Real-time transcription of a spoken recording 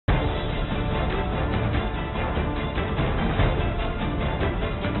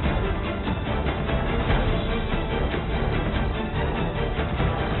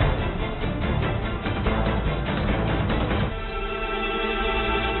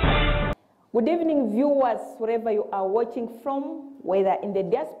Good evening, viewers, wherever you are watching from, whether in the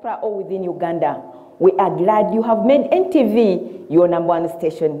diaspora or within Uganda. We are glad you have made NTV your #1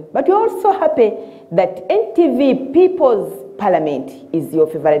 station. But we're also happy that NTV People's Parliament is your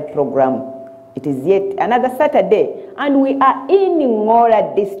favorite program. It is yet another Saturday, and we are in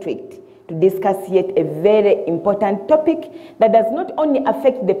Ngora district to discuss yet a very important topic that does not only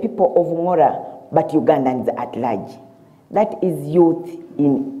affect the people of Ngora, but Ugandans at large. That is youth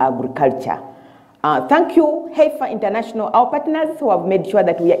in agriculture. Thank you, Heifer International, our partners who have made sure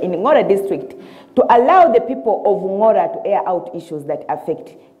that we are in Ngora district to allow the people of Ngora to air out issues that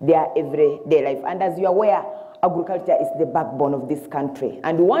affect their everyday life. And as you are aware, agriculture is the backbone of this country.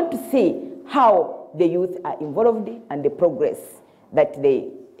 And we want to see how the youth are involved and the progress that the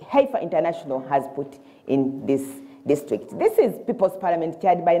Heifer International has put in this district. This is People's Parliament,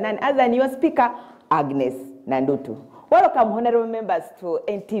 chaired by none other than your speaker, Agnes Nandutu. Welcome, honorable members, to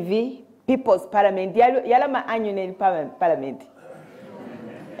NTV People's Parliament. Yalama annual Parliament.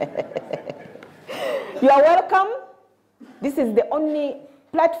 You are welcome. This is the only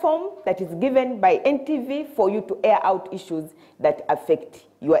platform that is given by NTV for you to air out issues that affect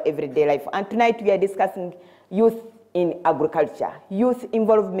your everyday life. And tonight we are discussing youth in agriculture, youth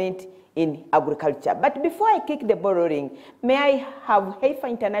involvement in agriculture. But before I kick the ball rolling, may I have Heifer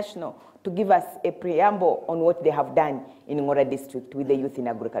International to give us a preamble on what they have done in Ngora district with the youth in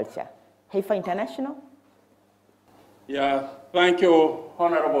agriculture. Heifer International. Yeah, thank you,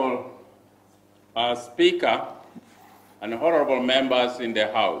 Honorable Speaker and honorable members in the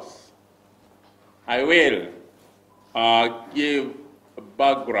House. I will give a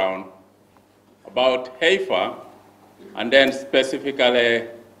background about Heifer and then specifically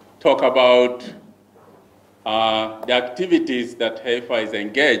talk about the activities that Heifer is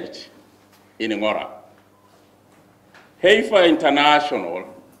engaged in Ngora. Heifer International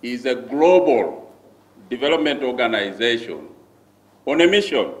is a global development organization on a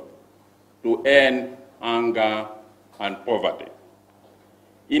mission to end hunger and poverty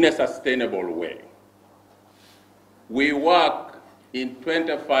in a sustainable way. We work in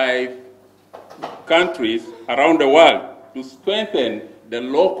 25 countries around the world to strengthen the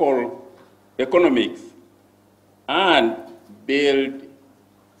local economics and build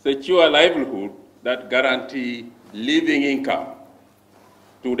secure livelihood that guarantee living income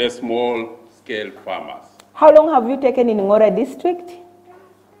to the small-scale farmers. How long have you taken in Ngora district?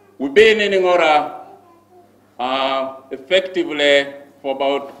 We've been in Ngora effectively for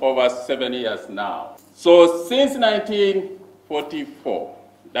about over 7 years now. So since 1944,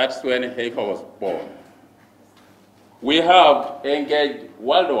 that's when Heifer was born, we have engaged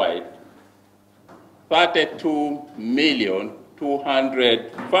worldwide 32,200,000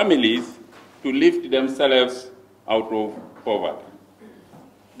 families to lift themselves out of poverty.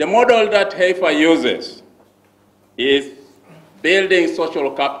 The model that Heifer uses is building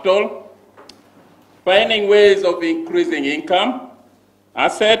social capital, finding ways of increasing income,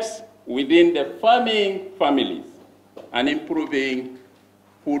 assets within the farming families, and improving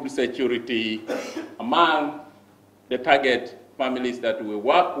food security among the target families that we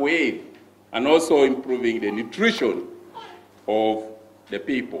work with, and also improving the nutrition of the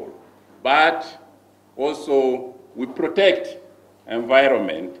people. But also we protect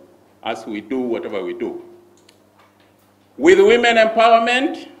environment as we do whatever we do. With women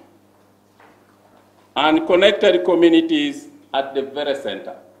empowerment and connected communities at the very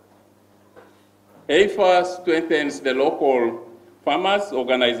center, Heifer strengthens the local farmers'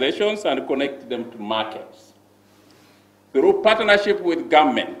 organizations and connects them to markets through partnership with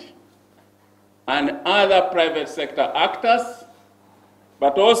government and other private sector actors,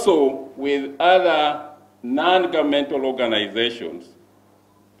 but also with other non-governmental organizations.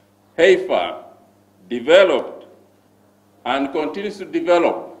 Heifer developed and continues to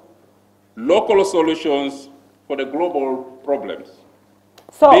develop local solutions for the global problems.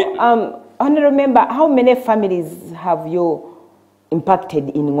 So, honorable member, how many families have you impacted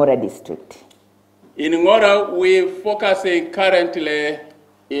in Ngora district? In Ngora, we're focusing currently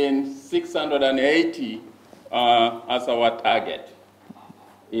in 680 as our target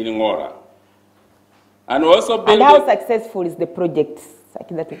in Ngora. And also building. And how successful is the project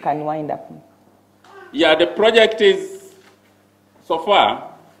that we can wind up? Yeah, the project is, so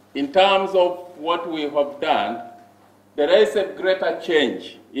far, in terms of what we have done, there is a greater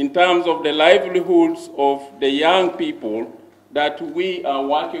change in terms of the livelihoods of the young people that we are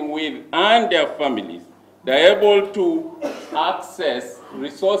working with and their families. They're able to access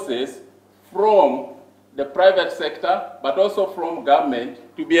resources from the private sector, but also from government,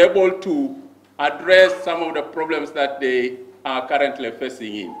 to be able to address some of the problems that they are currently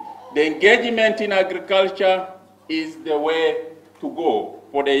facing in. the engagement in agriculture is the way to go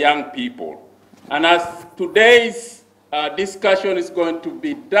for the young people. And as today's discussion is going to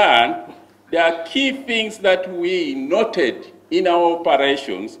be done, there are key things that we noted in our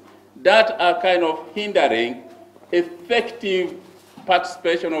operations that are kind of hindering effective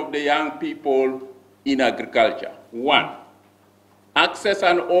participation of the young people in agriculture. One, access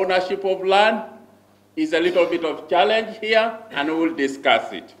and ownership of land is a little bit of challenge here, and we'll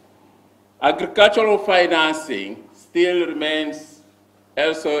discuss it. Agricultural financing still remains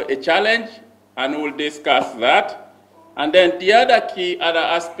also a challenge, and we'll discuss that. And then the other key other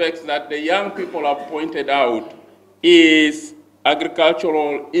aspects that the young people have pointed out is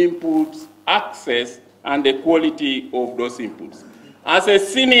agricultural inputs, access, and the quality of those inputs. As a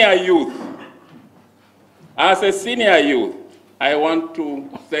senior youth, I want to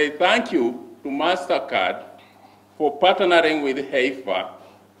say thank you to MasterCard for partnering with HEIFA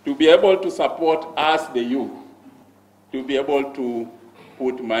to be able to support us, the youth, to be able to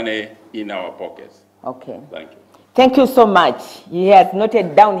put money in our pockets. Okay. Thank you. Thank you so much. He has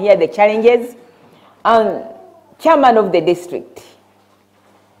noted down here the challenges. Chairman of the district,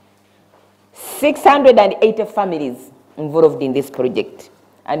 680 families involved in this project,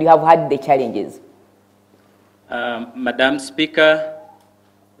 and you have had the challenges. Madam Speaker,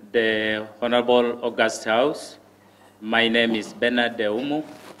 the Honorable August House, my name is Bernard Deumu,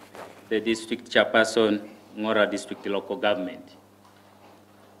 the District Chairperson, Ngora District Local Government.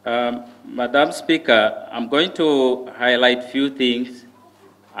 Madam Speaker, I'm going to highlight few things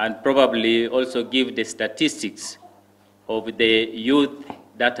and probably also give the statistics of the youth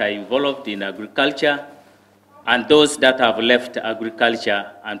that are involved in agriculture and those that have left agriculture,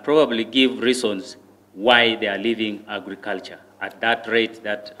 and probably give reasons why they are leaving agriculture at that rate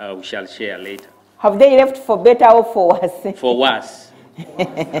that we shall share later. Have they left for better or for worse? For worse.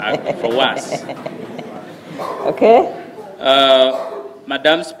 For worse. Okay.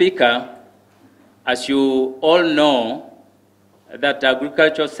 Madam Speaker, as you all know, that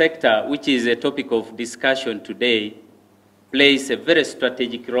agricultural sector, which is a topic of discussion today, plays a very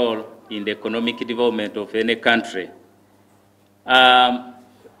strategic role in the economic development of any country.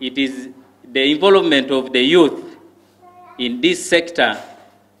 It is the involvement of the youth in this sector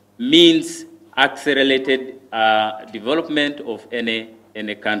means accelerated development of any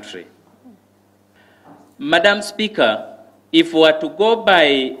country. Madam Speaker, if we were to go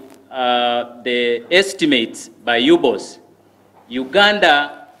by the estimates by UBOS,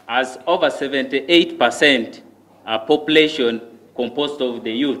 Uganda has over 78% population composed of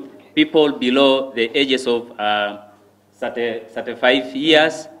the youth, people below the ages of 35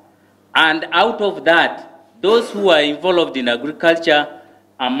 years. And out of that, those who are involved in agriculture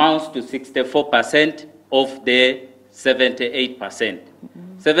amounts to 64% of the 78%.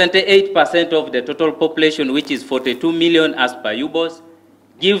 78% of the total population, which is 42 million as per UBOS,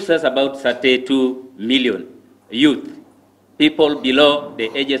 gives us about 32 million youth, people below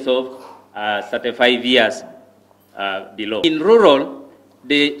the ages of 35 years below. In rural,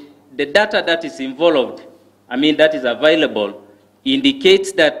 the data that is involved, that is available,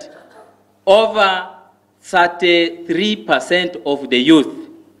 indicates that over 33% of the youth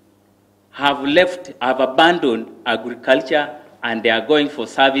have abandoned agriculture, and they are going for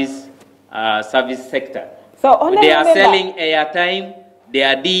service sector. So they are selling airtime, they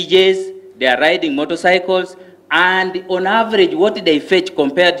are DJs, they are riding motorcycles, and on average, what they fetch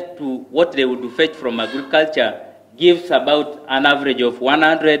compared to what they would fetch from agriculture gives about an average of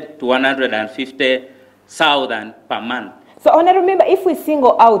 100 to 150,000 per month. So Honorable Member, if we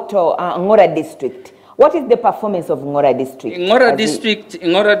single out Ngora District, what is the performance of Ngora District? Ngora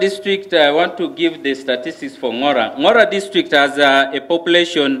District, I want to give the statistics for Ngora. Ngora District has a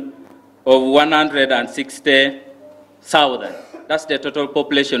population of 160,000. That's the total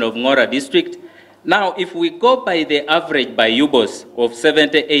population of Ngora District. Now, if we go by the average by UBOS of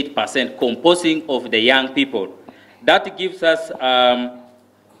 78% composing of the young people, that gives us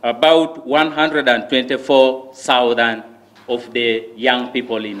about 124,000 of the young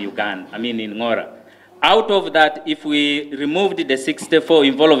people in Uganda, in Ngora. Out of that, if we removed the 64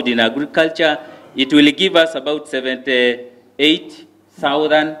 involved in agriculture, it will give us about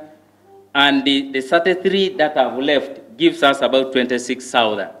 78,000, and the 33 that have left gives us about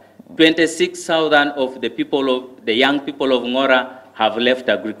 26,000. 26,000 of the young people of Ngora have left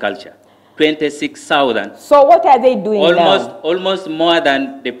agriculture. 26,000. So what are they doing now? Almost more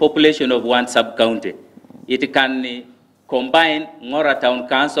than the population of one sub-county. It can combine Ngora Town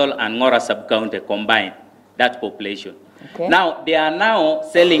Council and Ngora sub-county, combine that population. Okay. Now, they are now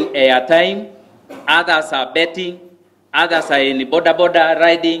selling airtime, others are betting, others are in border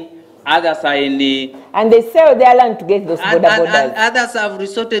riding, Others are in the... And they sell their land to get those borders. And others have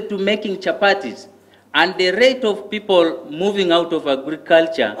resorted to making chapatis. And the rate of people moving out of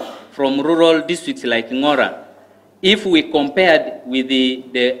agriculture from rural districts like Ngora, if we compared with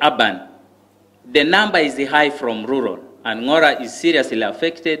the urban, the number is high from rural, and Ngora is seriously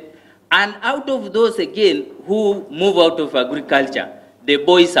affected. And out of those, again, who move out of agriculture, the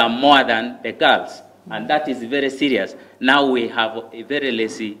boys are more than the girls, and that is very serious. Now we have a very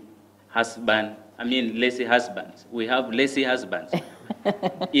lazy husbands. We have lazy husbands.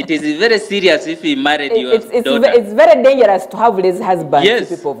 It is very serious if you married your daughter. It's very dangerous to have lazy husbands. Yes.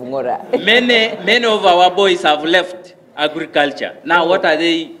 To people of Ngora. Many of our boys have left agriculture. Now what are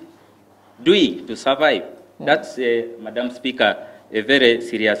they doing to survive? That's, Madam Speaker, a very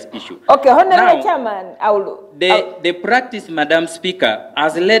serious issue. Okay, Honorable Chairman, the practice, Madam Speaker,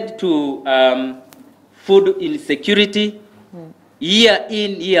 has led to food insecurity. Year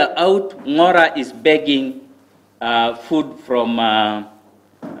in, year out, Ngora is begging food from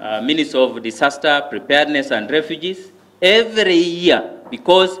Ministry of Disaster Preparedness and Refugees every year,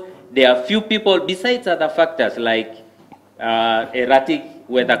 because there are few people, besides other factors like erratic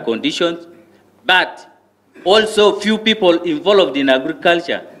weather conditions, but also few people involved in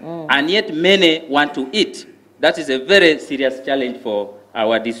agriculture, and yet many want to eat. That is a very serious challenge for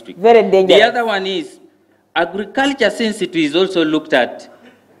our district. Very dangerous. The other one is agriculture, since it is also looked at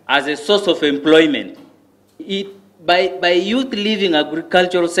as a source of employment. By youth leaving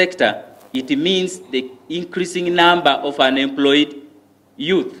agricultural sector, it means the increasing number of unemployed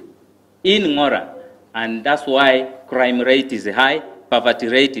youth in Ngora. And that's why crime rate is high, poverty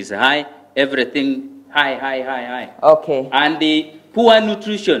rate is high, everything high. Okay. And the poor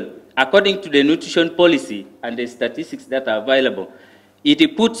nutrition, according to the nutrition policy and the statistics that are available,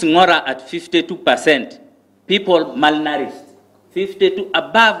 it puts Ngora at 52%. People malnourished, 52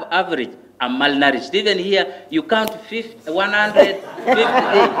 above average are malnourished. Even here, you count 150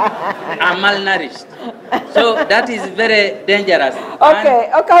 are malnourished. So that is very dangerous.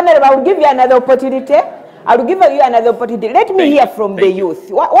 Okay, Honorable, I will give you another opportunity. I will give you another opportunity. Let me hear from the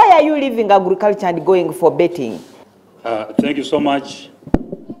youth. Why are you leaving agriculture and going for betting? Thank you so much,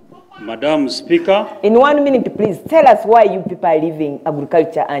 Madam Speaker. In 1 minute, please, tell us why you people are leaving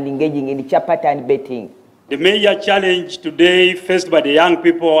agriculture and engaging in chapata and betting. The major challenge today faced by the young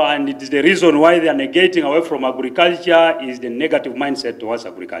people, and it is the reason why they are negating away from agriculture, is the negative mindset towards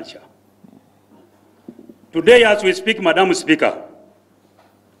agriculture. Today, as we speak, Madam Speaker,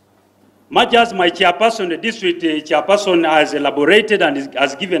 much as my chairperson, the district chairperson, has elaborated and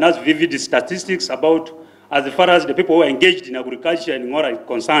has given us vivid statistics about as far as the people who are engaged in agriculture in Ngora is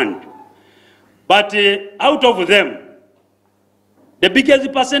concerned. But out of them, the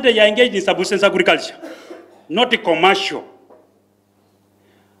biggest percentage are engaged in subsistence agriculture, not commercial.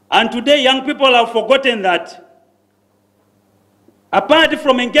 And today, young people have forgotten that apart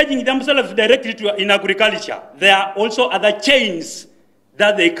from engaging themselves directly in agriculture, there are also other chains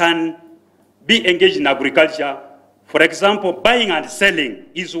that they can be engaged in agriculture. For example, buying and selling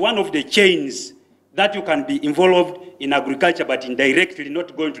is one of the chains that you can be involved in agriculture, but indirectly,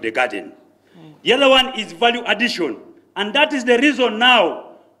 not going to the garden. The other one is value addition. And that is the reason now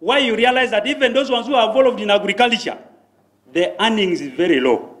why you realize that even those ones who are involved in agriculture, the earnings is very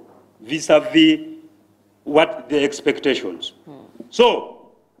low vis-a-vis what the expectations.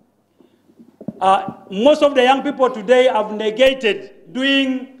 So, most of the young people today have negated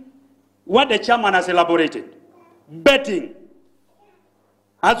doing what the chairman has elaborated, betting.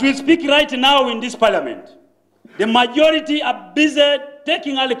 As we speak right now in this parliament, the majority are busy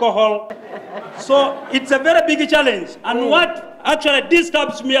taking alcohol. So it's a very big challenge. And what actually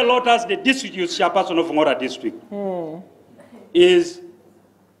disturbs me a lot as the district youth chairperson of Ngora district is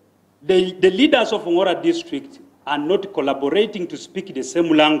the leaders of Ngora district are not collaborating to speak the same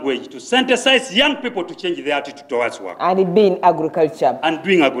language, to sensitize young people to change their attitude towards work. And it being agriculture. And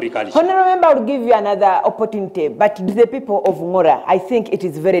doing agriculture. Honorable Member, I will give you another opportunity, but to the people of Ngora, I think it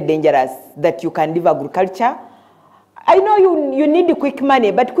is very dangerous that you can leave agriculture. I know you need quick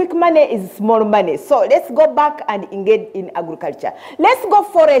money, but quick money is small money. So let's go back and engage in agriculture. Let's go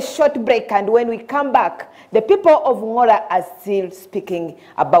for a short break, and when we come back, the people of Ngora are still speaking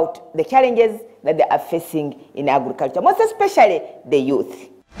about the challenges that they are facing in agriculture, most especially the youth.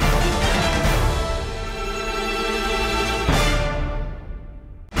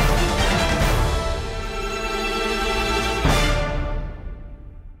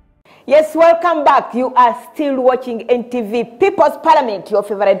 Yes, welcome back. You are still watching NTV People's Parliament, your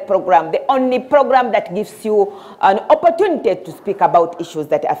favorite program, the only program that gives you an opportunity to speak about issues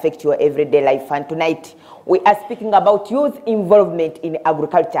that affect your everyday life. And tonight, we are speaking about youth involvement in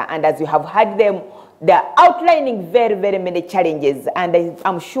agriculture. And as you have heard them, they are outlining very, very many challenges. And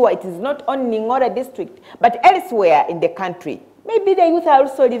I'm sure it is not only in Ngora district, but elsewhere in the country. Maybe the youth are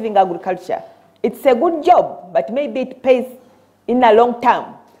also living agriculture. It's a good job, but maybe it pays in a long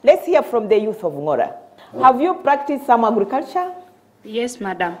term. Let's hear from the youth of Ngora. Have you practiced some agriculture? Yes,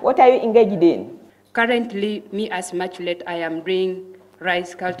 madam. What are you engaged in? Currently, me as Machulet, I am doing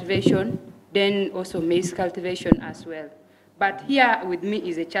rice cultivation, then also maize cultivation as well. But here with me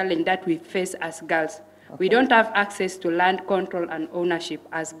is a challenge that we face as girls. Okay. We don't have access to land control and ownership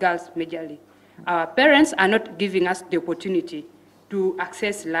as girls majorly. Our parents are not giving us the opportunity to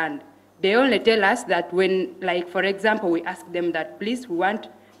access land. They only tell us that when, like for example, we ask them that please we want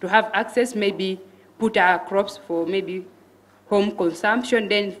to have access, maybe put our crops for maybe home consumption,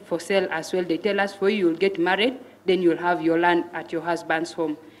 then for sale as well. They tell us for you'll get married, then you'll have your land at your husband's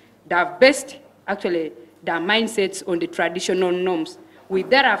home. They best, actually, their mindsets on the traditional norms. We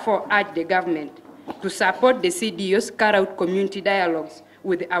therefore urge the government to support the CDOs, carry out community dialogues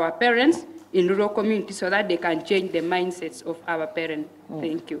with our parents in rural communities so that they can change the mindsets of our parents.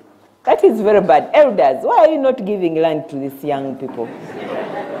 Thank you. That is very bad. Elders, why are you not giving land to these young people?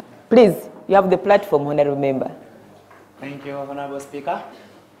 Please, you have the platform, Honorable Member. Thank you, Honorable Speaker.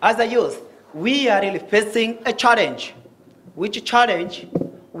 As a youth, we are really facing a challenge. Which challenge?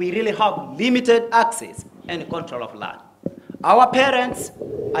 We really have limited access and control of land. Our parents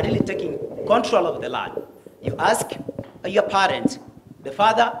are really taking control of the land. You ask your parent, the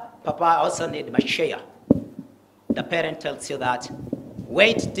father, Papa, I also need my share. The parent tells you that,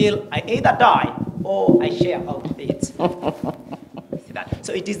 wait till I either die or I share out of it. See that?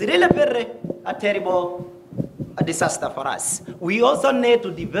 So it is really very a terrible disaster for us. We also need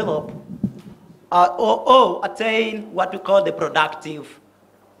to develop or attain what we call the productive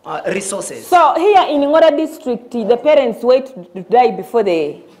resources. So here in Ngora district, the parents wait to die before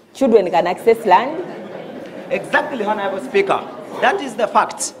the children can access land? Exactly, Honorable Speaker. That is the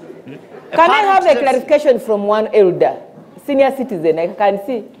fact. Can I have a clarification from one elder? Senior citizen, I can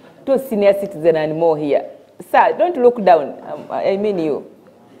see 2 senior citizens and more here. Sir, don't look down. I mean you.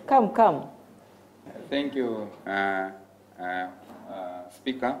 Come. Thank you,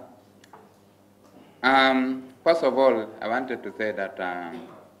 Speaker. First of all, I wanted to say that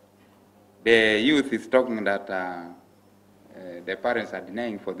the youth is talking that the parents are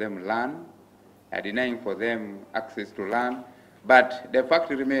denying for them land, are denying for them access to land. But the fact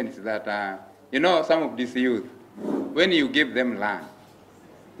remains that, you know, some of these youth, when you give them land,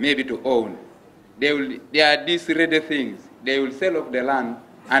 maybe to own, they are these ready things. They will sell off the land,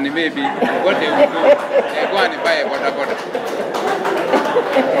 and maybe what they will do, they go and buy a boda.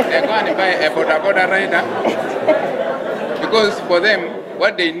 They go and buy a boda rider, because for them,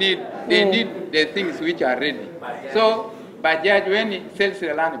 what they need the things which are ready. So, Bajaj, when he sells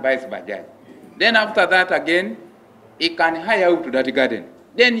the land, he buys Bajaj. Then after that again, he can hire out to that garden.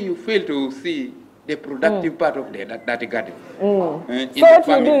 Then you fail to see the productive part of that garden. So what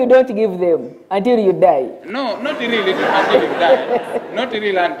you do, you don't give them until you die? No, not really until you die. Not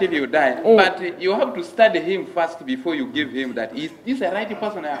really until you die. But you have to study him first before you give him that. Is this a right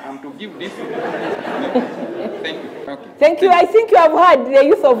person I am to give this? Thank you. Okay. Thank you. I think you have heard the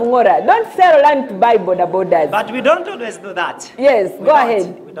youth of Ngora. Don't sell land to buy bodas. But we don't always do that. Yes, go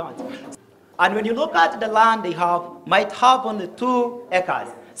ahead. We don't. And when you look at the land they have, might have only 2 acres.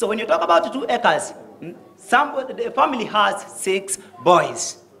 So when you talk about 2 acres, the family has 6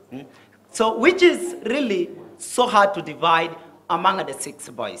 boys. So which is really so hard to divide among the 6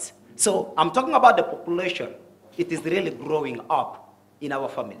 boys. So I'm talking about the population. It is really growing up in our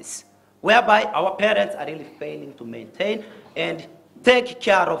families, whereby our parents are really failing to maintain and take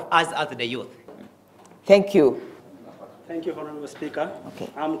care of us as the youth. Thank you. Thank you, Honorable Speaker. Okay.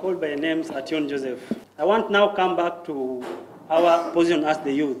 I'm called by the names Ation Joseph. I want now come back to our position as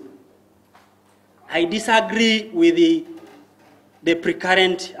the youth. I disagree with the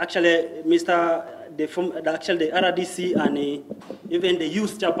precurrent, actually, the RDC and even the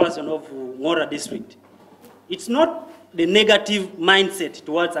youth chairperson of Ngora district. It's not the negative mindset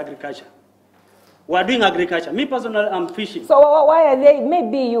towards agriculture. We are doing agriculture. Me personally, I'm fishing. So why are they?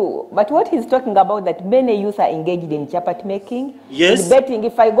 Maybe you. But what he's talking about, that many youth are engaged in chapat making. Yes. Betting.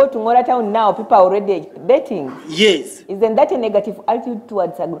 If I go to Ngora town now, people are already betting. Yes. Isn't that a negative attitude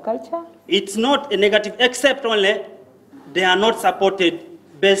towards agriculture? It's not a negative, except only they are not supported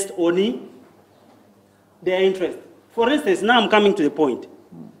based on their interest. For instance, now I'm coming to the point.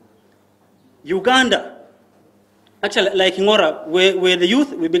 Uganda, actually, like Ngora, where the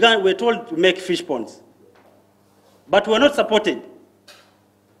youth, we're told to make fish ponds. But we're not supported.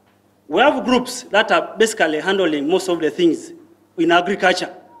 We have groups that are basically handling most of the things in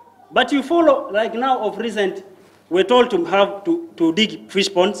agriculture. But you follow, like now of recent, we're told to have to dig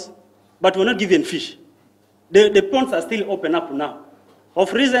fish ponds, but we're not given fish. The ponds are still open up now.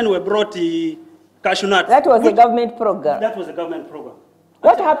 Of recent, we brought the cashew nuts. That was a government program. That was a government program.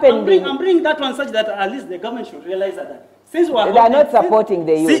 What happened? I'm bringing that one such that at least the government should realize that since we are they are not supporting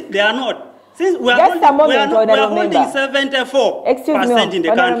the youth. They are not. Since we are just a moment, we are holding 74% Excuse me, in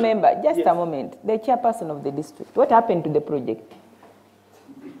the country. Member, just a moment. The chairperson of the district, what happened to the project?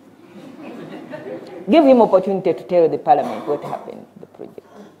 Give him opportunity to tell the parliament what happened to the project.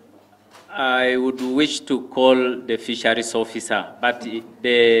 I would wish to call the fisheries officer, but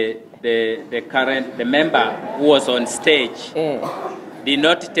the member who was on stage did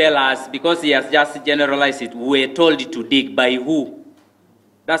not tell us, because he has just generalized it. We were told to dig. By who?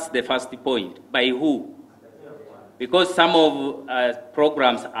 That's the first point. By who? Because some of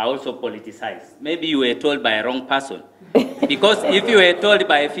programs are also politicized. Maybe you were told by a wrong person. Because if you were told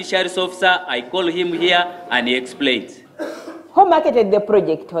by a fisheries officer, I call him here and he explains. Who marketed the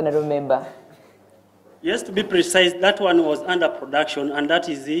project, Honorable Member? Yes, to be precise, that one was under production, and that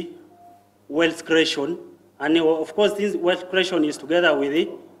is the wealth creation. And of course, this wealth creation is together with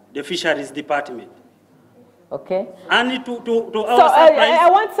the fisheries department. Okay. And to so our surprise, I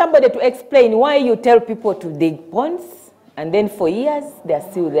want somebody to explain why you tell people to dig ponds, and then for years they're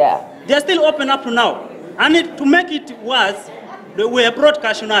still there. They're still open up to now. And to make it worse, we have brought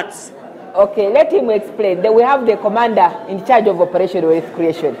cashew nuts. Okay, let him explain. Then we have the commander in charge of Operation Wealth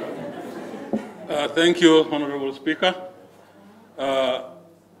Creation. Thank you, Honorable Speaker.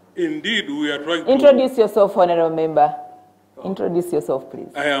 Indeed, we are trying to... Introduce yourself, Honorable Member. Introduce yourself, please.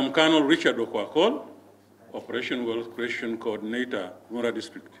 I am Colonel Richard Okwakol, Operation Wealth Creation Coordinator, Ngora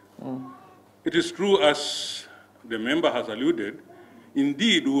District. It is true, as the member has alluded,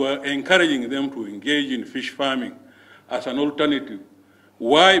 indeed, we are encouraging them to engage in fish farming as an alternative.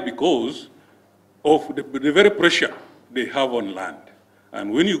 Why? Because of the very pressure they have on land.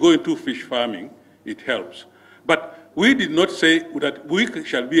 And when you go into fish farming, it helps. But we did not say that we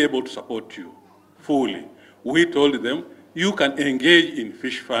shall be able to support you fully. We told them, you can engage in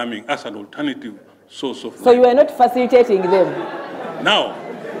fish farming as an alternative source of So you are not facilitating them? Now,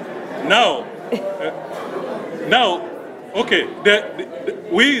 okay,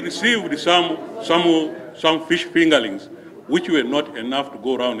 we received some fish fingerlings, which were not enough to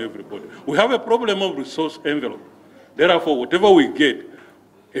go around everybody. We have a problem of resource envelope. Therefore, whatever we get,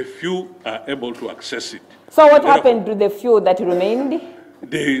 a few are able to access it. So what happened to the few that remained?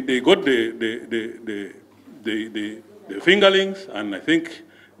 They got the fingerlings, and I think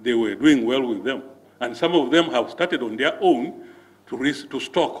they were doing well with them. And some of them have started on their own to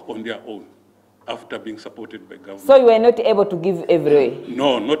stock on their own after being supported by government. So you were not able to give everywhere?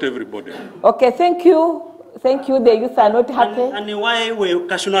 No, not everybody. Okay, thank you. Thank you. The youth are not happy. And why were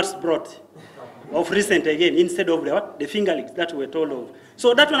cashew nuts brought of recent again instead of the fingerlings that we were told of?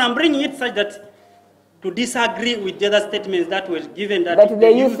 So that one I'm bringing it such that to disagree with the other statements that were given that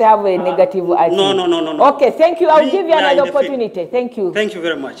the youth have a negative attitude. No. Okay, thank you. I'll give you another opportunity. Thank you. Thank you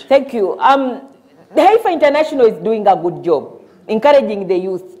very much. Thank you. The Haifa International is doing a good job encouraging the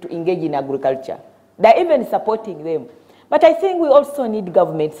youth to engage in agriculture. They're even supporting them. But I think we also need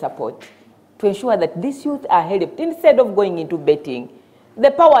government support to ensure that these youth are helped instead of going into betting.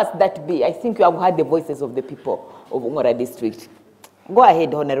 The powers that be, I think you have heard the voices of the people of Ngora District. Go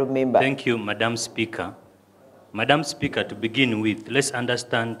ahead, Honorable Member. Thank you, Madam Speaker. Madam Speaker, to begin with, let's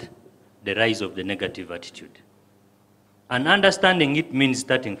understand the rise of the negative attitude. And understanding it means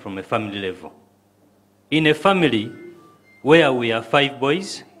starting from a family level. In a family where we are 5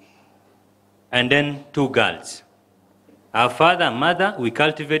 boys and then 2 girls, our father and mother, we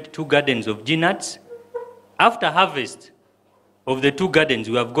cultivate 2 gardens of nuts. After harvest of the 2 gardens,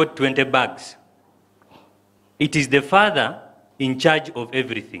 we have got 20 bags. It is the father in charge of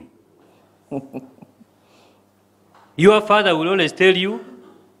everything. Your father will always tell you,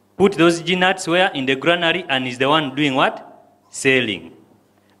 put those nuts where? In the granary, and is the one doing what? Selling.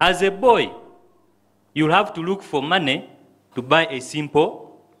 As a boy, you'll have to look for money to buy a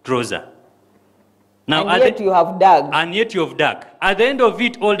simple trouser. Now, and yet you have dug. And yet you have dug. At the end of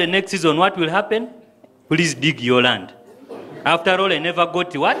it, all the next season, what will happen? Please dig your land. After all, I never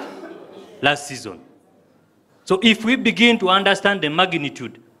got what? Last season. So if we begin to understand the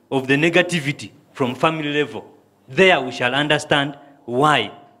magnitude of the negativity from family level, there we shall understand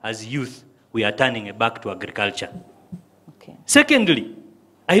why, as youth, we are turning back to agriculture. Okay. Secondly,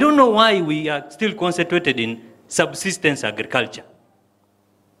 I don't know why we are still concentrated in subsistence agriculture.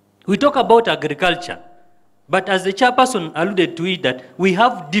 We talk about agriculture, but as the chairperson alluded to it, that we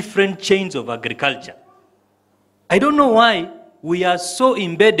have different chains of agriculture. I don't know why we are so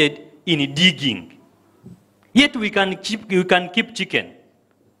embedded in digging. Yet we can keep chicken.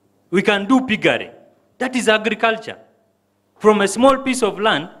 We can do piggery. That is agriculture. From a small piece of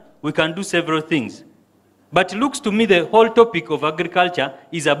land, we can do several things. But it looks to me the whole topic of agriculture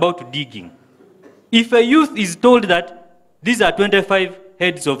is about digging. If a youth is told that these are 25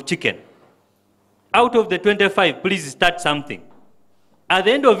 heads of chicken, out of the 25, please start something. At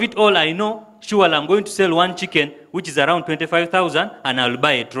the end of it all, I know, sure, I'm going to sell one chicken, which is around 25,000, and I'll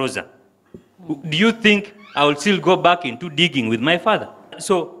buy a trouser. Do you think I will still go back into digging with my father?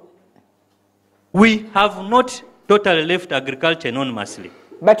 So, we have not totally left agriculture anonymously.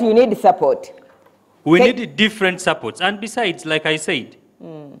 But you need support. We need different supports. And besides, like I said,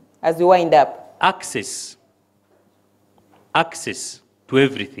 as we wind up, access to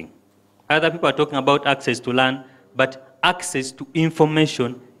everything. Other people are talking about access to land, but access to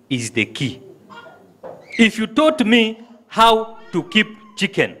information is the key. If you taught me how to keep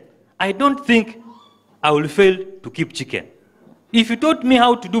chicken, I don't think I will fail to keep chicken. If you taught me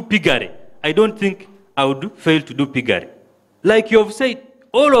how to do piggery, I don't think I would fail to do piggery. Like you have said,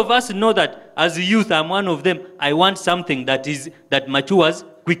 all of us know that as a youth, I'm one of them, I want something that matures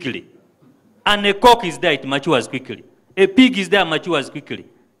quickly. And a cock is there, it matures quickly. A pig is there, matures quickly.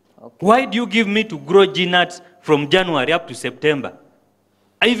 Okay. Why do you give me to grow nuts from January up to September?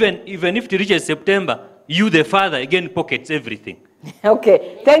 Even if it reaches September, you, the father, again pockets everything.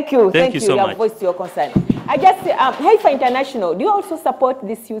 Okay, thank you. Thank you so much. You have voiced your concern. I just, Haifa International, do you also support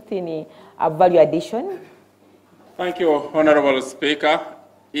this youth in value addition? Thank you, Honorable Speaker.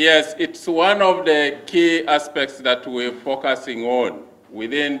 Yes, it's one of the key aspects that we're focusing on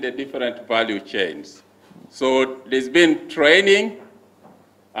within the different value chains. So there's been training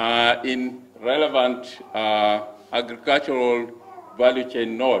in relevant agricultural value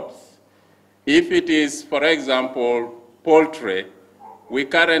chain nodes. If it is, for example, poultry, we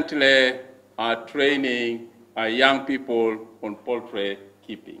currently are training young people on poultry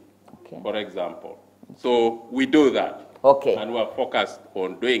keeping, for example. So we do that. Okay. And we're focused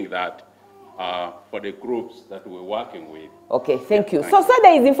on doing that for the groups that we're working with. Okay, thank you. So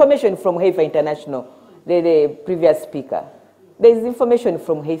there is information from Haifa International, the previous speaker. There is information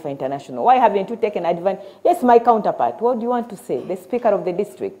from Haifa International. Why haven't you taken advantage? Yes, my counterpart, what do you want to say? The Speaker of the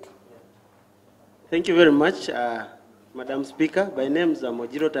district. Thank you very much, Madam Speaker. My name is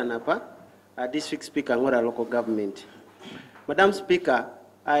Mojiro Tanapa, District Speaker, Ngora Local Government. Madam Speaker,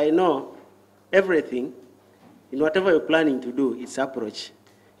 I know everything. In whatever you're planning to do, it's approach.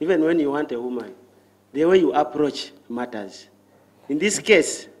 Even when you want a woman, the way you approach matters. In this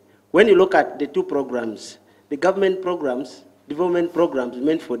case, when you look at the two programs, the government programs, development programs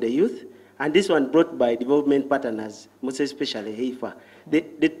meant for the youth, and this one brought by development partners, most especially Haifa,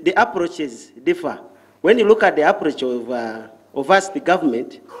 the approaches differ. When you look at the approach of us, the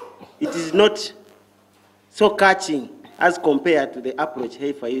government, it is not so catching as compared to the approach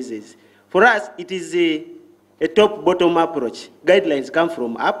Haifa uses. For us, it is a top-bottom approach. Guidelines come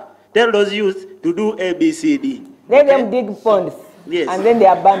from up. Tell those youth to do A, B, C, D. Let them dig ponds. Yes. And then they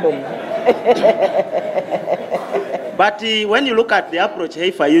abandon. But when you look at the approach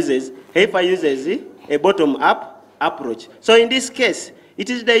Haifa uses a bottom-up approach. So in this case, it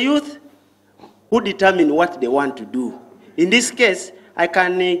is the youth who determine what they want to do. In this case, I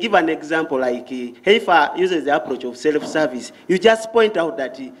can give an example like Haifa uses the approach of self-service. You just point out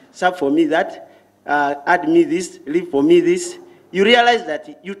that serve for me that, add me this, leave for me this. You realize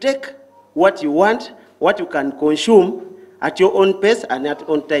that you take what you want, what you can consume at your own pace and at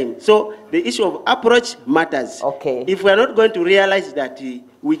your own time. So the issue of approach matters. Okay. If we are not going to realize that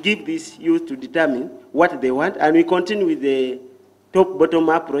we give this youth to determine what they want and we continue with the top-bottom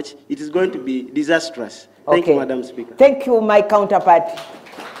approach, it is going to be disastrous. Thank you, Madam Speaker. Thank you, my counterpart.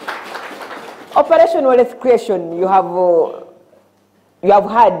 Operational recreation, you have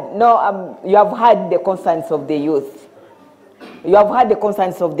had the concerns of the youth. You have had the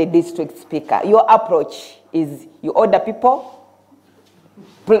concerns of the district speaker. Your approach is you order people,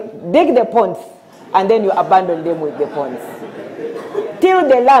 dig the ponds, and then you abandon them with the ponds. Till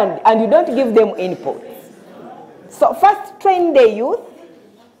the land, and you don't give them inputs. So first train the youth,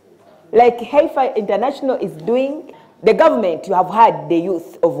 like Haifa International is doing. The government, you have had the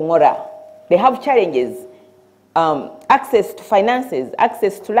youth of Ngora. They have challenges. Access to finances,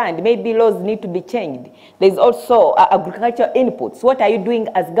 access to land, maybe laws need to be changed. There's also agricultural inputs. What are you doing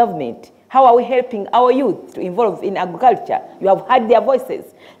as government How are we helping our youth to involve in agriculture? You have heard their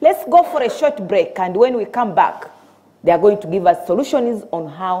voices. Let's go for a short break, and when we come back, they are going to give us solutions on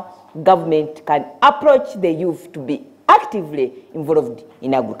how government can approach the youth to be actively involved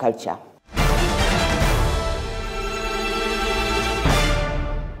in agriculture.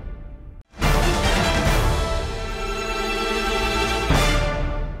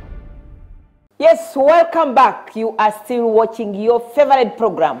 Yes, welcome back. You are still watching your favorite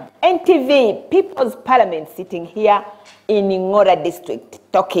program, NTV People's Parliament, sitting here in Ngora district,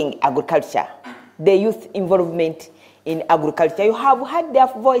 talking agriculture, the youth involvement in agriculture. You have heard their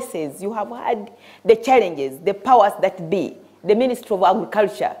voices, you have heard the challenges, the powers that be, the Ministry of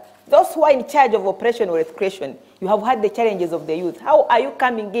Agriculture, those who are in charge of operational recreation. You have heard the challenges of the youth. How are you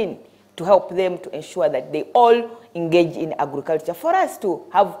coming in to help them to ensure that they all engage in agriculture for us to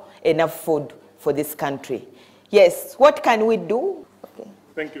have enough food for this country? Yes, what can we do? Okay.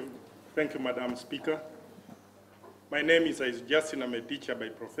 Thank you, Madam Speaker. My name is Justin. I'm a teacher by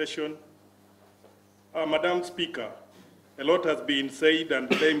profession. Madam Speaker, a lot has been said and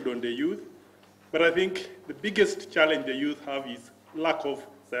blamed on the youth, but I think the biggest challenge the youth have is lack of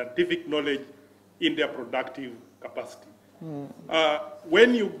scientific knowledge in their productive capacity.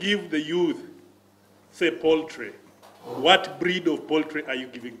 When you give the youth, say, poultry, what breed of poultry are you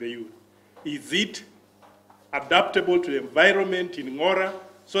giving the youth? Is it adaptable to the environment in Ngora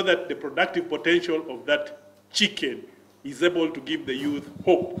so that the productive potential of that chicken is able to give the youth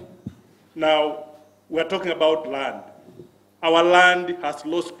hope? Now, we're talking about land. Our land has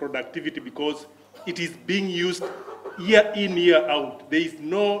lost productivity because it is being used year in, year out. There is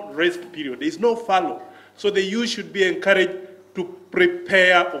no rest period. There is no fallow. So the youth should be encouraged to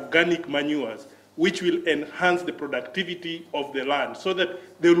prepare organic manures, which will enhance the productivity of the land so that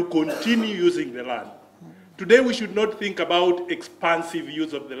they will continue using the land. Today, we should not think about expansive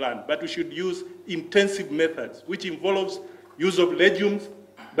use of the land, but we should use intensive methods, which involves use of legumes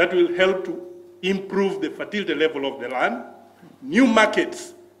that will help to improve the fertility level of the land. New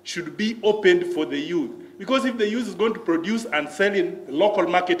markets should be opened for the youth, because if the youth is going to produce and sell in the local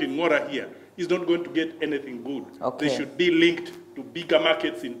market in Ngora here, he's not going to get anything good. Okay. They should be linked to bigger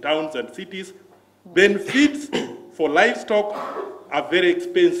markets in towns and cities. Then feeds for livestock are very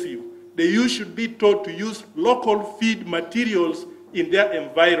expensive. The youth should be taught to use local feed materials in their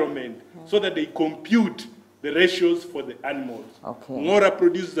environment so that they compute the ratios for the animals. Okay. Ngora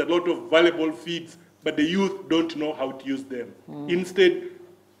produces a lot of valuable feeds, but the youth don't know how to use them. Instead,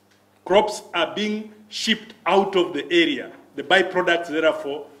 crops are being shipped out of the area. The byproducts,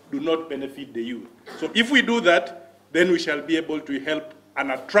 therefore, do not benefit the youth. So if we do that, then we shall be able to help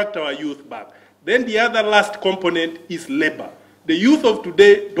and attract our youth back. Then the other last component is labor. The youth of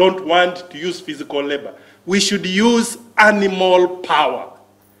today don't want to use physical labor. We should use animal power.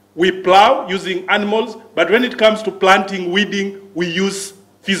 We plow using animals, but when it comes to planting, weeding, we use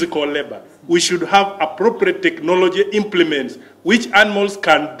physical labor. We should have appropriate technology implements which animals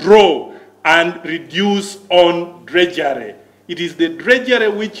can draw and reduce on drudgery. It is the drudgery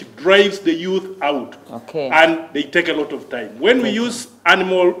which drives the youth out, and they take a lot of time. When we use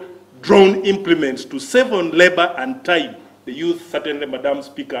animal drone implements to save on labor and time, the youth, certainly, Madam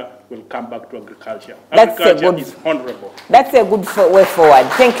Speaker, will come back to agriculture. Agriculture is honorable. That's a good way forward.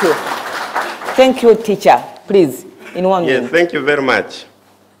 Thank you. Thank you, teacher. Please, in 1 minute. Yes, thank you very much.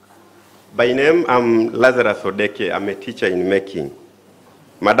 By name, I'm Lazarus Odeke. I'm a teacher in making.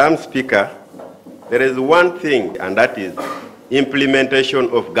 Madam Speaker, there is one thing, and that is implementation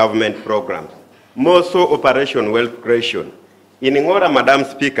of government programs. More so, Operation Wealth Creation. In Ngora, Madam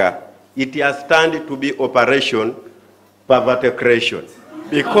Speaker, it has turned to be Operation Poverty Creation,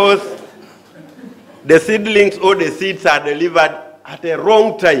 because the seedlings or the seeds are delivered at a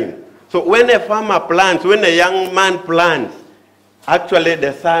wrong time. So when a farmer plants, when a young man plants, actually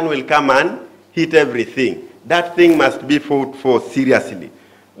the sun will come and hit everything. That thing must be fought for seriously.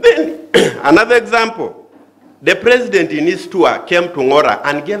 Then another example, the president in his tour came to Ngora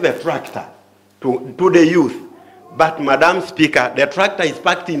and gave a tractor to the youth. But Madam Speaker, the tractor is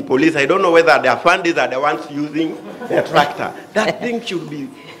packed in police. I don't know whether their funders are the ones using the tractor. That thing should be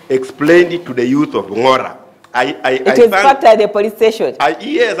explained to the youth of Ngora. It is packed at the police station.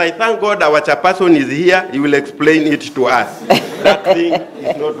 Yes, I thank God our chairperson is here. He will explain it to us. That thing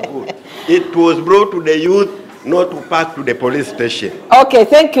is not good. It was brought to the youth, not to pack to the police station. Okay,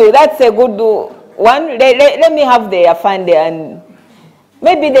 thank you. That's a good one. Let me have the funder and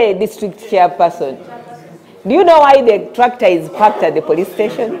maybe the district chairperson. Do you know why the tractor is parked at the police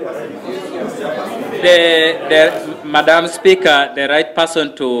station? Madam Speaker, the right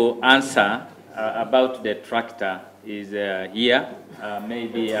person to answer about the tractor is here.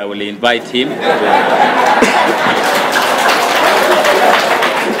 Maybe I will invite him.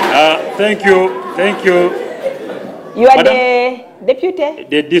 Thank you. You are the deputy?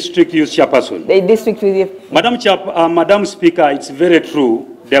 The district youth chairperson. The district youth. Madam Speaker, it's very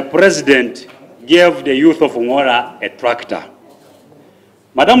true. The president gave the youth of Ngora a tractor.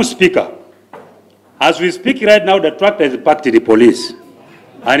 Madam Speaker, as we speak right now, the tractor is packed to the police,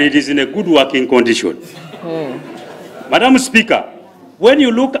 and it is in a good working condition. Madam Speaker, when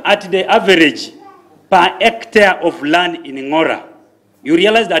you look at the average per hectare of land in Ngora, you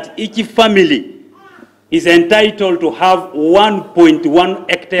realize that each family is entitled to have 1.1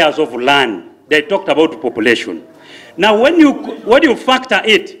 hectares of land. They talked about population. Now, when you factor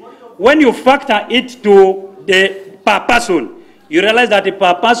it to the per person, you realize that the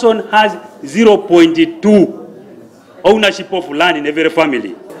per person has 0.2 ownership of land in every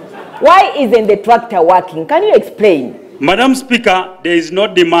family. Why isn't the tractor working? Can you explain? Madam Speaker, there is no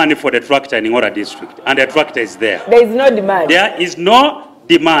demand for the tractor in Ngora district, and the tractor is there. There is no demand. There is no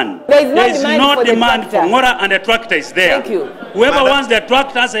demand. There is no demand for Ngora, and the tractor is there. Thank you. Whoever wants the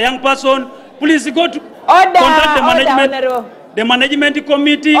tractor as a young person, please go to contact the management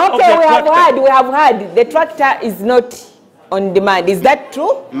committee of the tractor. We have heard the tractor is not on demand. Is that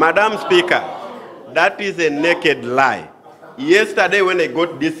true? Madam Speaker, that is a naked lie. Yesterday when I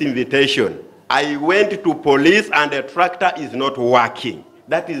got this invitation, I went to police and the tractor is not working.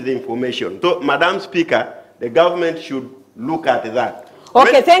 That is the information. So, Madam Speaker, the government should look at that.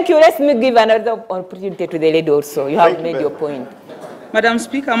 Okay, thank you. Let me give another opportunity to the lady also. You have made your point. Madam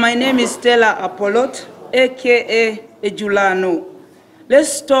Speaker, my name is Stella Apolot, a.k.a. Ejulano.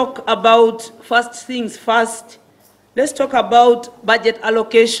 Let's talk about first things first. Let's talk about budget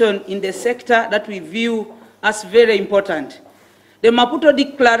allocation in the sector that we view as very important. The Maputo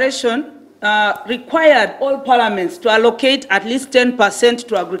Declaration required all parliaments to allocate at least 10%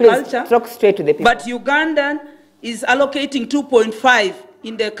 to agriculture. Please, talk straight to the people. But Ugandan is allocating 2.5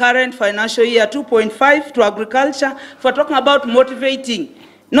 in the current financial year, 2.5 to agriculture. If we're talking about motivating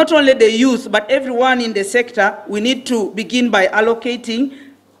not only the youth, but everyone in the sector, we need to begin by allocating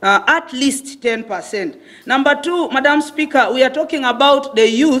at least 10%. Number two, Madam Speaker, we are talking about the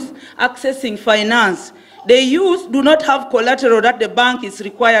youth accessing finance. The youth do not have collateral that the bank is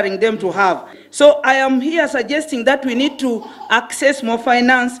requiring them to have. So I am here suggesting that we need to access more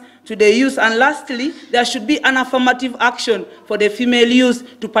finance to the youth. And lastly, there should be an affirmative action for the female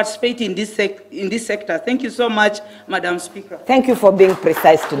youth to participate in this sector. Thank you so much, Madam Speaker. Thank you for being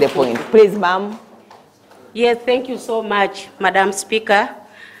precise to the point. Please, ma'am. Yes, thank you so much, Madam Speaker.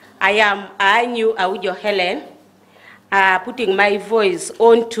 I am Anyu Aujo Helen, putting my voice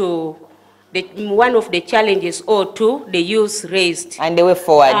onto one of the challenges or two the youth raised. And the way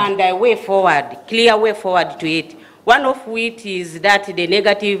forward. And the way forward, clear way forward to it. One of which is that the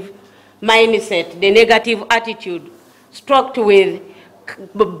negative mindset, the negative attitude struck with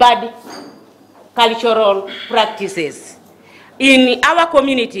bad cultural practices. In our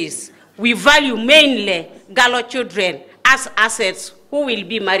communities, we value mainly girl children as assets who will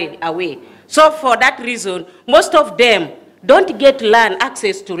be married away. So for that reason, most of them don't get land,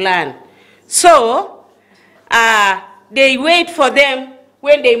 access to land. So they wait for them.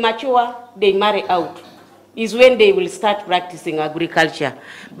 When they mature, they marry out. Is when they will start practicing agriculture.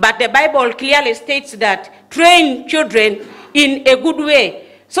 But the Bible clearly states that train children in a good way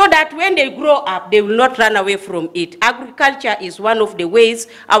so that when they grow up, they will not run away from it. Agriculture is one of the ways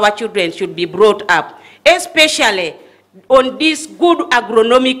our children should be brought up, especially on these good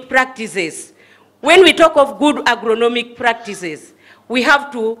agronomic practices. When we talk of good agronomic practices, we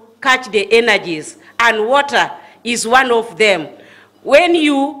have to catch the energies, and water is one of them. When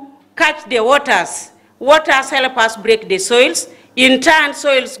you catch the waters help us break the soils. In turn,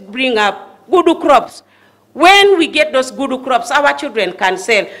 soils bring up good crops. When we get those good crops, our children can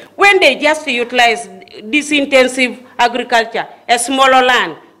sell. When they just utilize this intensive agriculture, a smaller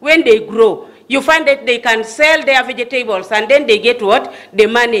land, when they grow, you find that they can sell their vegetables and then they get what? The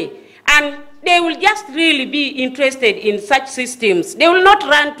money. And they will just really be interested in such systems. They will not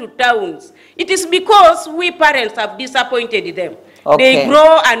run to towns. It is because we parents have disappointed them. Okay. They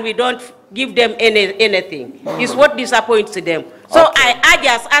grow and we don't give them anything. It's what disappoints them. So okay. I urge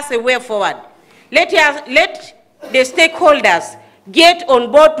us as a way forward. Let the stakeholders get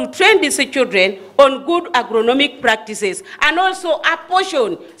on board to train these children on good agronomic practices and also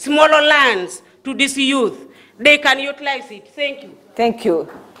apportion smaller lands to this youth. They can utilize it. Thank you. Thank you.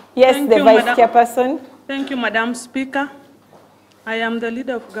 Yes, thank the Vice Chairperson. Thank you, Madam Speaker. I am the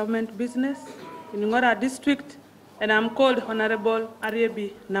leader of government business in Ngora district, and I'm called Honorable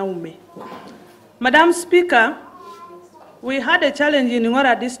Ariebi Naume. Madam Speaker, we had a challenge in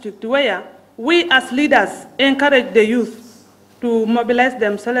Ngora district where we as leaders encourage the youth to mobilize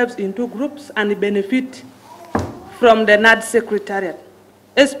themselves into groups and benefit from the NAD Secretariat,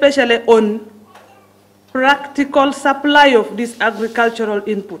 especially on practical supply of these agricultural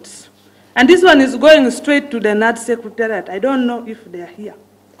inputs. And this one is going straight to the NAD Secretariat. I don't know if they are here.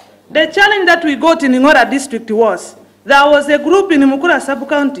 The challenge that we got in Ngora district was, there was a group in Mukura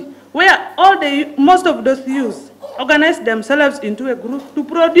sub-county where most of those youths organized themselves into a group to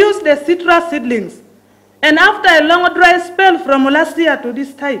produce the citrus seedlings. And after a long dry spell from last year to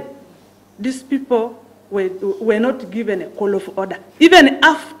this time, these people were not given a call of order. Even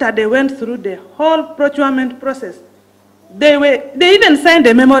after they went through the whole procurement process, they even signed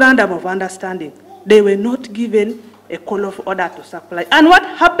a memorandum of understanding. They were not given a call of order to supply. And what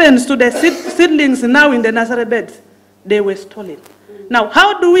happens to the seedlings now in the nursery beds? They were stolen. Now,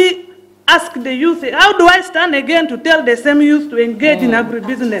 how do we ask the youth, how do I stand again to tell the same youth to engage in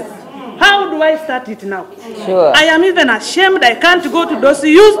agribusiness? How do I start it now? Sure. I am even ashamed I can't go to those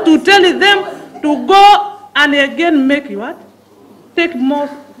youth to tell them to go and again make what? Take more,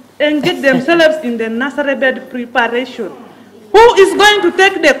 engage themselves in the nursery bed preparation. Who is going to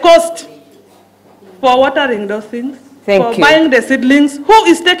take the cost for watering those things? For buying the seedlings? Who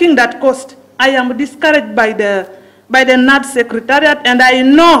is taking that cost? I am discouraged by the NAD Secretariat, and I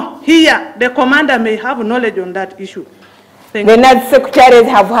know here the commander may have knowledge on that issue. Thank you. The NAD Secretariat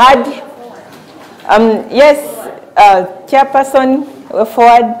have had. Yes, Chairperson,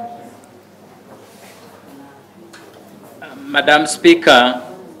 forward. Madam Speaker,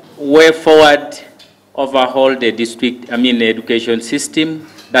 way forward overhaul the education system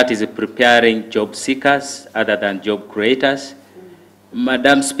that is preparing job seekers other than job creators.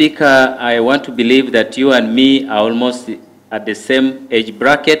 Madam Speaker, I want to believe that you and me are almost at the same age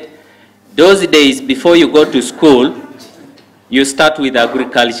bracket. Those days before you go to school, you start with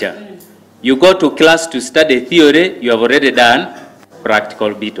agriculture. You go to class to study theory, you have already done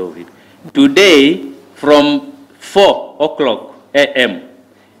practical bit of it. Today, from 4 o'clock a.m.,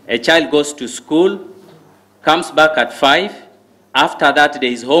 a child goes to school, comes back at 5. After that,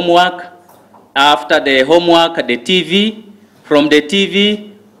 there is homework. After the homework, the TV. From the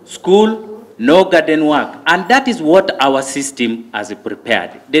TV, school, no garden work. And that is what our system has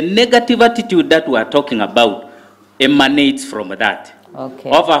prepared. The negative attitude that we are talking about emanates from that. Okay.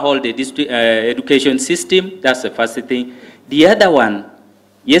 Overhaul the education system, that's the first thing. The other one,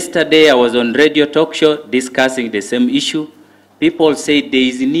 yesterday I was on radio talk show discussing the same issue. People say there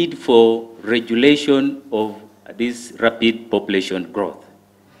is a need for regulation of this rapid population growth.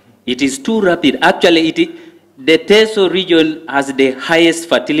 It is too rapid. Actually, the Teso region has the highest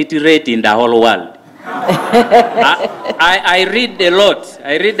fertility rate in the whole world. I read a lot.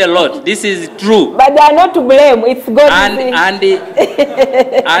 I read a lot. This is true. But they are not to blame. It's God. And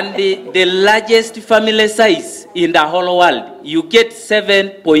the largest family size in the whole world, you get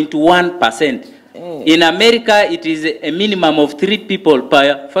 7.1%. In America, it is a minimum of 3 people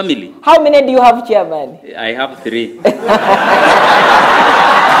per family. How many do you have, Chairman? I have 3.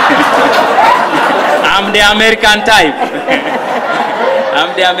 I'm the American type.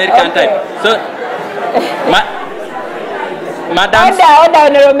 I'm the American type. So, Madam... Order,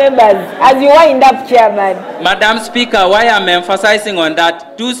 honorable members, as you wind up, Chairman. Madam Speaker, why I'm emphasizing on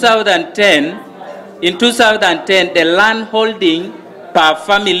that, in 2010, the land holding per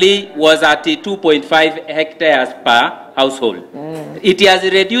family was at 2.5 hectares per household. It has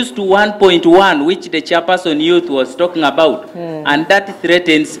reduced to 1.1, which the chairperson youth was talking about, and that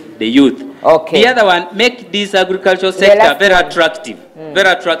threatens the youth. Okay. The other one, make this agricultural sector very attractive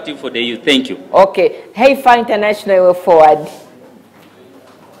for the youth. Thank you. Okay. Heifer International forward.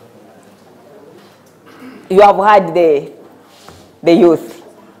 You have heard the youth.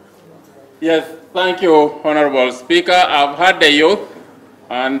 Yes, thank you, Honorable Speaker. I've heard the youth,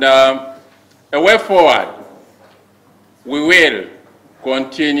 and a way forward, we will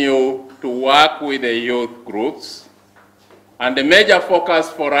continue to work with the youth groups, and the major focus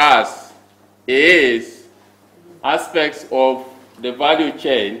for us is aspects of the value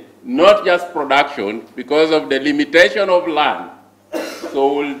chain, not just production, because of the limitation of land.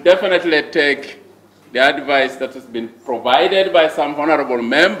 So we'll definitely take the advice that has been provided by some honorable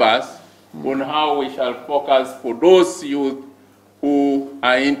members on how we shall focus for those youth who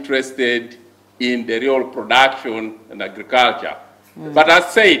are interested in the real production and agriculture. But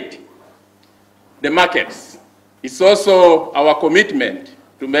as said, the markets, it's also our commitment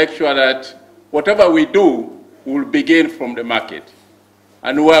to make sure that whatever we do will begin from the market.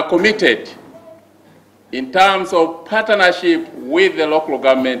 And we are committed in terms of partnership with the local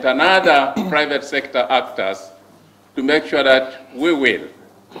government and other private sector actors to make sure that we will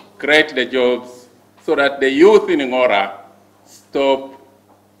create the jobs so that the youth in Ngora stop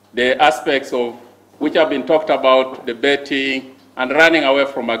the aspects of which have been talked about, the betting and running away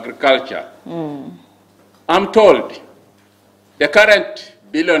from agriculture. I'm told the current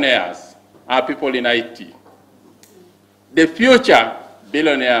billionaires are people in IT. The future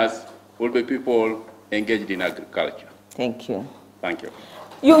billionaires will be people engaged in agriculture. Thank you. Thank you.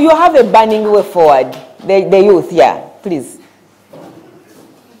 You have a burning way forward, the youth, yeah, please.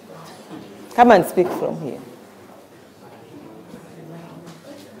 Come and speak from here.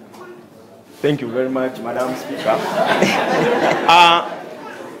 Thank you very much, Madam Speaker.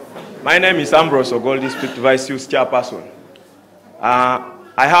 My name is Ambrose Ogol, District Vice Youth Chairperson.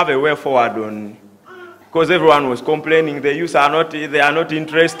 I have a way forward on, because everyone was complaining, the youth are not, they are not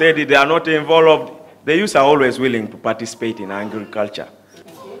interested, they are not involved. The youth are always willing to participate in agriculture.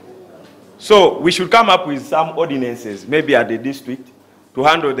 So we should come up with some ordinances, maybe at the district, to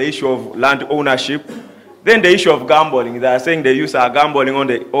handle the issue of land ownership. Then the issue of gambling. They are saying the youth are gambling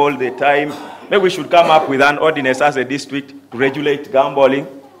all the time. Maybe we should come up with an ordinance as a district to regulate gambling.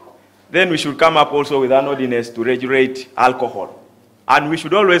 Then we should come up also with an ordinance to regulate alcohol. And we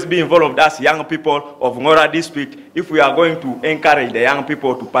should always be involved as young people of Ngora district if we are going to encourage the young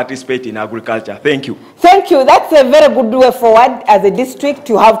people to participate in agriculture. Thank you. Thank you. That's a very good way forward as a district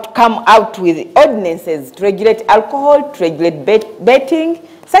to have to come out with ordinances to regulate alcohol, to regulate betting,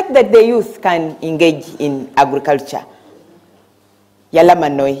 such that the youth can engage in agriculture.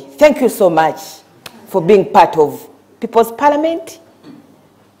 Yalamanoi, thank you so much for being part of People's Parliament,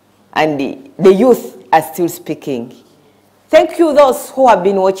 and the youth are still speaking. Thank you those who have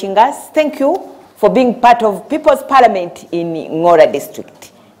been watching us. Thank you for being part of People's Parliament in Ngora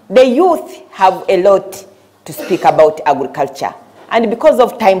district. The youth have a lot to speak about agriculture, and because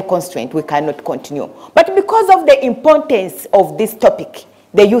of time constraint, we cannot continue. But because of the importance of this topic,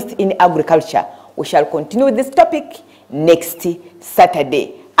 the youth in agriculture, we shall continue this topic next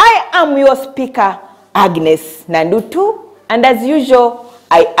Saturday. I am your speaker, Agnes Nandutu, and as usual,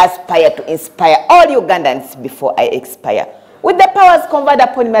 I aspire to inspire all Ugandans before I expire. With the powers conferred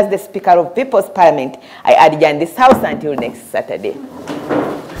upon me as the Speaker of People's Parliament, I adjourn this House until next Saturday.